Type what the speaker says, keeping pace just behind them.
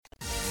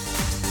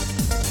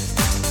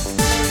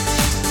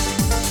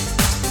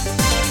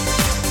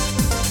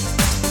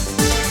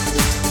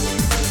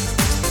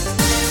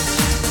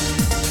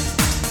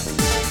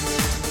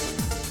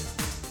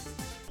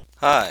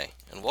Hi,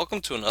 and welcome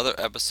to another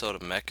episode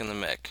of MEC and the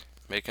MEC,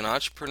 making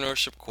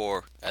entrepreneurship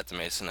core at the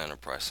Mason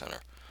Enterprise Center.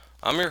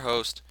 I'm your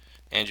host,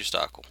 Andrew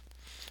Stockel.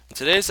 In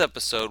today's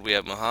episode, we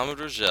have Mohammed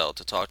Rouijel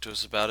to talk to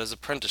us about his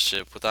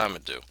apprenticeship with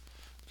Amadou.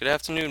 Good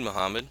afternoon,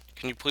 Mohammed.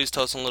 Can you please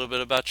tell us a little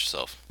bit about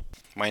yourself?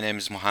 My name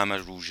is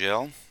Mohammed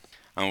Rouijel.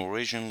 I'm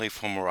originally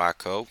from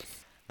Morocco,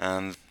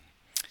 and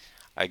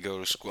I go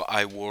to school.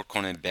 I work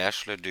on a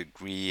bachelor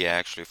degree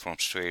actually from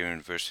Strayer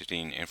University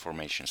in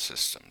Information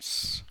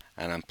Systems,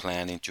 and I'm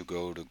planning to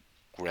go to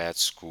grad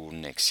school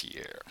next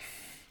year.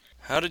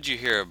 How did you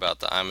hear about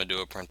the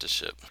Amadou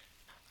apprenticeship?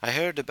 I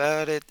heard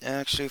about it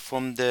actually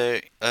from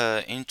the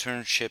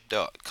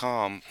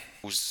internship.com.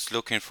 Was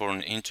looking for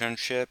an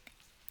internship,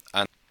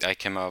 and I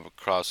came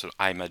across the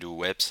IMADU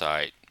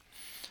website,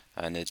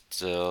 and it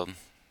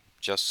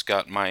just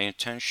got my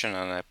attention,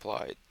 and I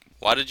applied.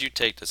 Why did you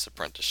take this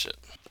apprenticeship?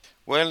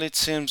 Well, it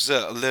seems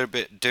a little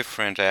bit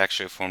different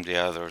actually from the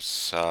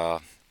others.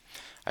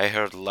 I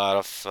heard a lot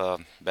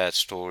of bad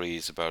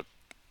stories about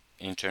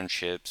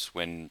internships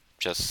when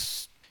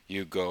just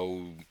you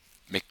go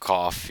make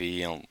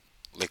coffee and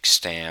lick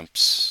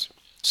stamps,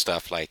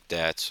 stuff like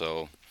that.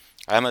 So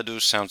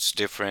Amadou sounds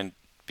different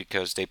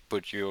because they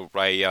put you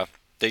right up.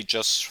 They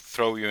just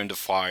throw you in the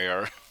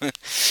fire,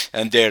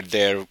 and they're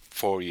there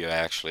for you.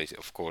 Actually,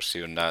 of course,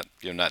 you're not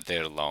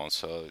there alone.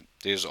 So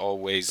there's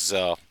always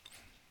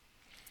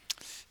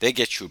they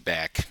get you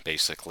back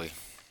basically.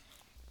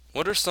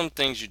 What are some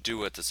things you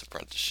do at this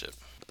apprenticeship?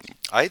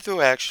 I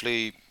do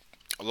actually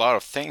a lot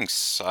of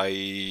things.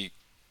 I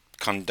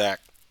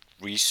conduct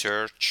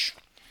research,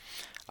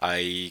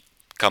 I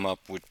come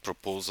up with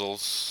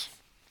proposals,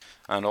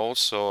 and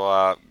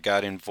also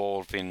got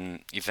involved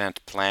in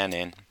event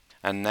planning.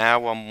 And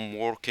now I'm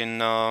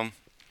working on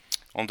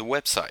the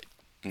website,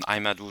 on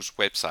Imadu's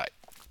website.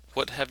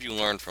 What have you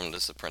learned from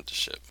this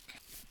apprenticeship?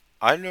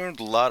 I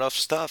learned a lot of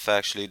stuff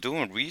actually.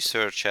 Doing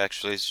research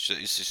actually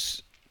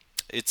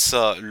it's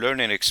a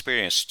learning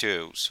experience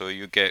too. So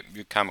you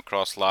come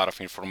across a lot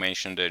of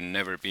information that you've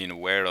never been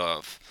aware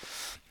of.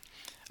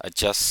 I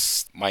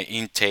just my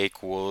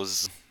intake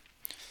was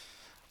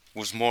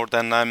more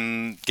than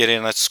I'm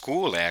getting at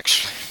school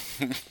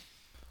actually.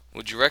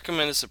 Would you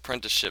recommend this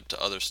apprenticeship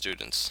to other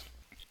students?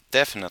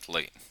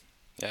 Definitely.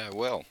 Yeah,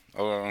 well,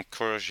 I will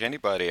encourage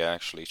anybody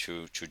actually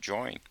to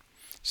join.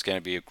 It's going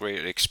to be a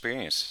great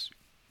experience.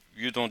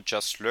 You don't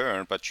just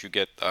learn, but you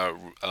get a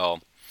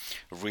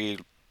real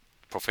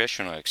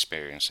professional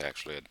experience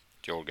actually at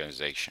the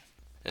organization.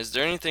 Is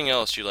there anything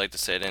else you'd like to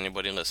say to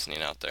anybody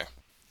listening out there?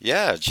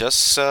 Yeah,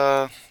 just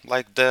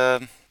like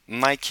the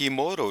Nike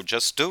motto,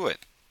 just do it.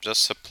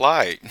 Just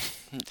apply.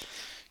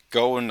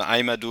 Go on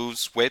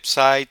Imadu's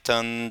website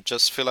and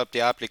just fill up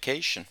the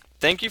application.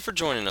 Thank you for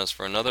joining us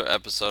for another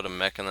episode of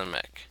MEC and the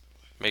MEC,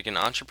 making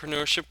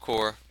entrepreneurship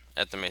core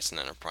at the Mason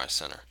Enterprise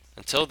Center.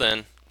 Until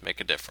then,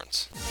 make a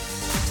difference.